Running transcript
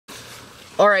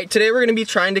Alright, today we're going to be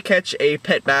trying to catch a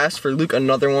pet bass for Luke,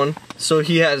 another one. So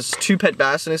he has 2 pet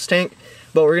bass in his tank,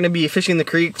 but we're going to be fishing the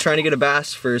creek trying to get a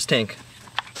bass for his tank.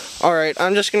 Alright,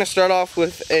 I'm just going to start off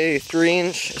with a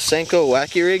 3-inch Senko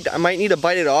wacky rigged. I might need to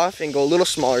bite it off and go a little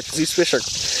smaller because these fish are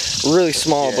really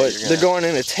small, yeah, but they're going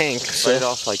in a tank. So bite it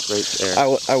off like right there. I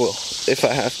will, if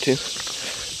I have to.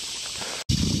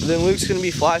 Then Luke's going to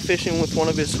be fly fishing with one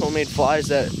of his homemade flies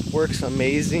that works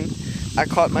amazing. I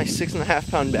caught my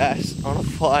 6.5 pound bass on a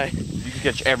fly. You can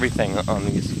catch everything on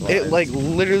these flies. Like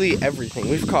literally everything.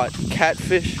 We've caught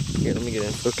catfish. Here, let me get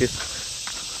in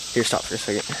focus. Here, stop for a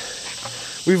second.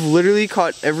 We've literally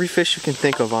caught every fish you can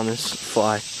think of on this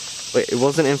fly. Wait, it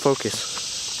wasn't in focus.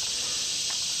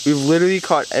 We've literally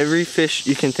caught every fish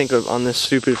you can think of on this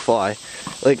stupid fly.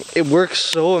 Like, it works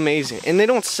so amazing. And they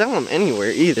don't sell them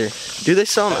anywhere either. Do they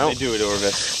sell them out? They do at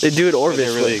Orvis. They do at Orvis.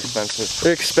 They're really expensive.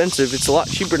 They're expensive. It's a lot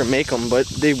cheaper to make them, but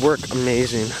they work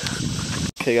amazing.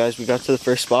 Okay guys, we got to the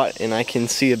first spot and I can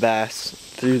see a bass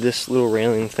through this little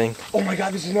railing thing. Oh my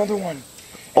god, there's another one.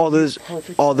 Oh,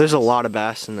 there's a lot of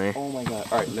bass in there. Oh my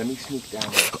god. Alright, let me sneak down.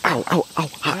 Ow, ow, ow,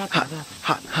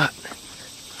 hot.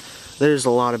 There's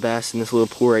a lot of bass in this little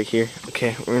pool right here.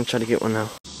 Okay, we're gonna try to get one now.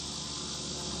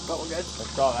 Got one, guys. I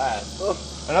saw that. Oh,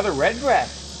 another red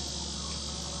breast.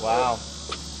 Wow.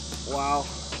 Wow.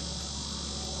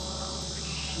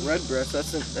 Red breast,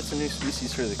 that's a new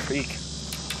species for the creek.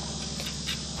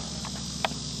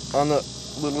 On the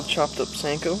little chopped up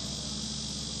Senko.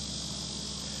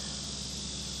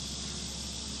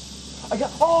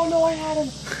 Oh no, I had him.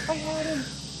 I had him.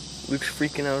 Luke's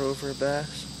freaking out over a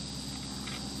bass.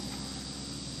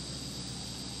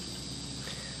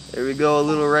 There we go, a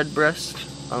little red breast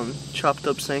chopped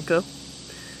up Senko.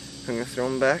 I'm gonna throw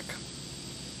him back.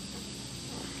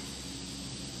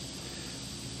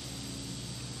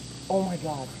 Oh my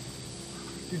god.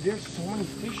 Dude, there's so many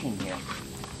fish in here.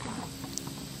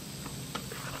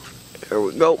 There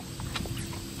we go.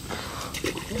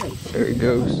 There he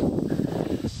goes. No,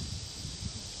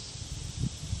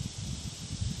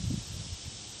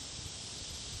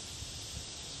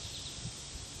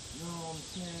 I'm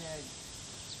sad.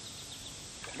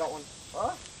 Got one.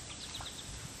 Huh?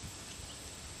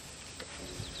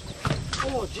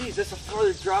 Oh geez, that's a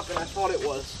farther drop than I thought it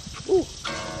was. Ooh.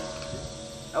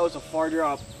 That was a far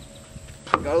drop.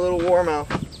 Got a little warmouth.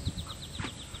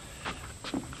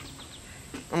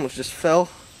 Almost just fell.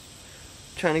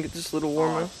 Trying to get this little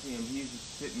warmouth. See him. He's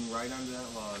just sitting right under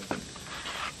that log.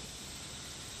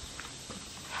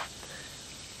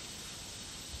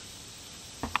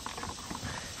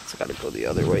 It's gotta go the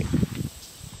other way.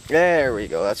 There we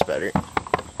go, that's better.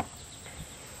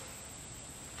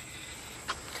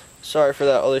 Sorry for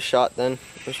that other shot then.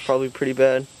 It was probably pretty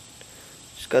bad.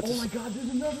 Just got this. Oh my god, there's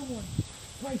another one.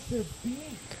 Bryce, they're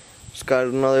big. Just got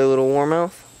another little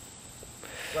warmouth.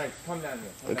 Bryce, come down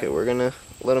here. Okay, we're gonna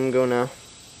let him go now.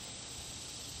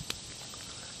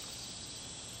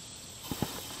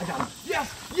 I got him.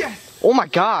 Yes! Yes! Oh my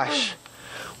gosh!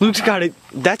 Luke's got it.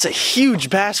 That's a huge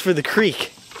bass for the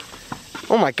creek.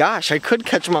 Oh my gosh, I could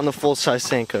catch him on the full-size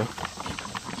Senko.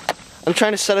 I'm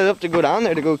trying to set it up to go down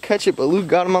there to go catch it, but Luke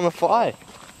got him on the fly.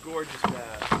 Gorgeous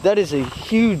bass. That is a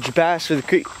huge bass for the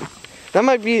creek.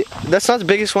 That's not the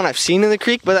biggest one I've seen in the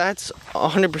creek, but that's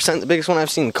 100% the biggest one I've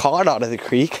seen caught out of the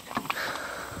creek.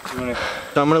 So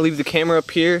I'm gonna leave the camera up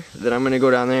here, then I'm gonna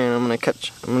go down there and I'm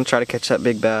gonna try to catch that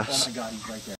big bass. Oh my god, he's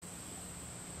right there.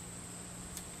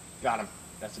 Got him.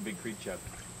 That's a big creek chub.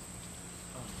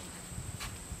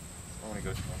 I wanna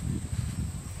go small.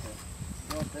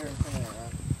 Go up there and come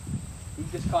around. We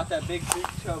just caught that big creek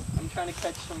chub. I'm trying to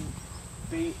catch some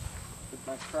bait with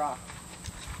my crock.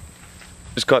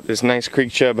 Just caught this nice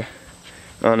creek chub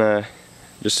on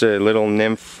just a little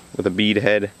nymph with a bead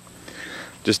head.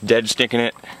 Just dead sticking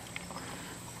it.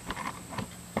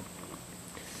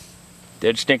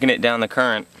 Dead sticking it down the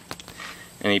current.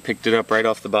 And he picked it up right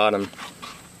off the bottom.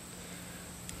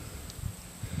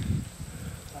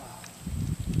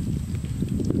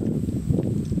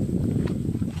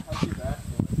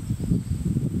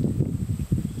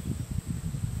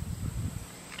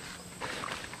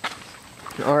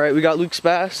 Alright, we got Luke's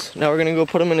bass. Now we're gonna go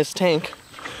put him in his tank.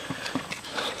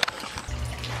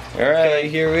 Alright,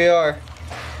 here we are.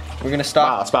 We're gonna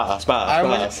stock.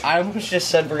 I almost just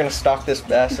said we're gonna stock this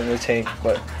bass in the tank,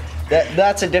 but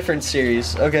that's a different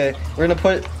series. Okay, we're gonna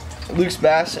put Luke's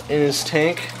bass in his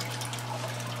tank.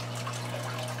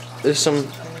 There's some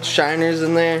shiners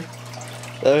in there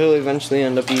that he'll eventually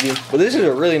end up eating. But this is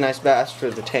a really nice bass for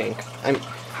the tank.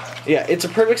 Yeah, it's a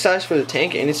perfect size for the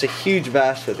tank, and it's a huge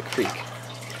bass for the creek.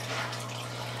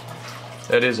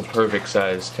 That is a perfect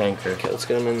size tanker. Okay, let's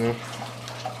get him in there.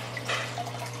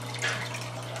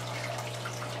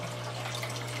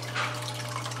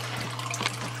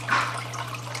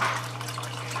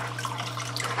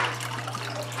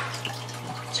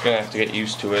 He's gonna have to get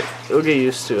used to it. He'll get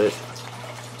used to it.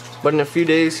 But in a few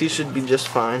days, he should be just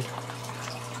fine.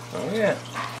 Oh yeah.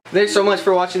 Thanks so much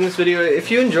for watching this video.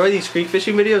 If you enjoy these creek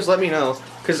fishing videos, let me know.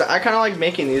 Because I kind of like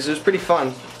making these. It was pretty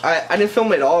fun. I didn't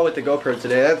film it all with the GoPro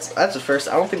today. That's the first.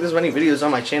 I don't think there's many videos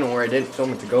on my channel where I didn't film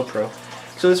with the GoPro.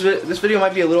 So this video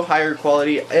might be a little higher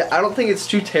quality. I don't think it's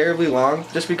too terribly long,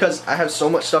 just because I have so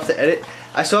much stuff to edit.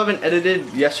 I still haven't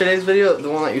edited yesterday's video,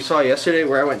 the one that you saw yesterday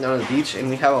where I went down to the beach,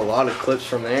 and we have a lot of clips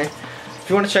from there. If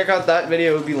you want to check out that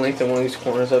video, it will be linked in one of these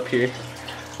corners up here.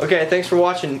 Okay, thanks for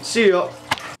watching. See ya!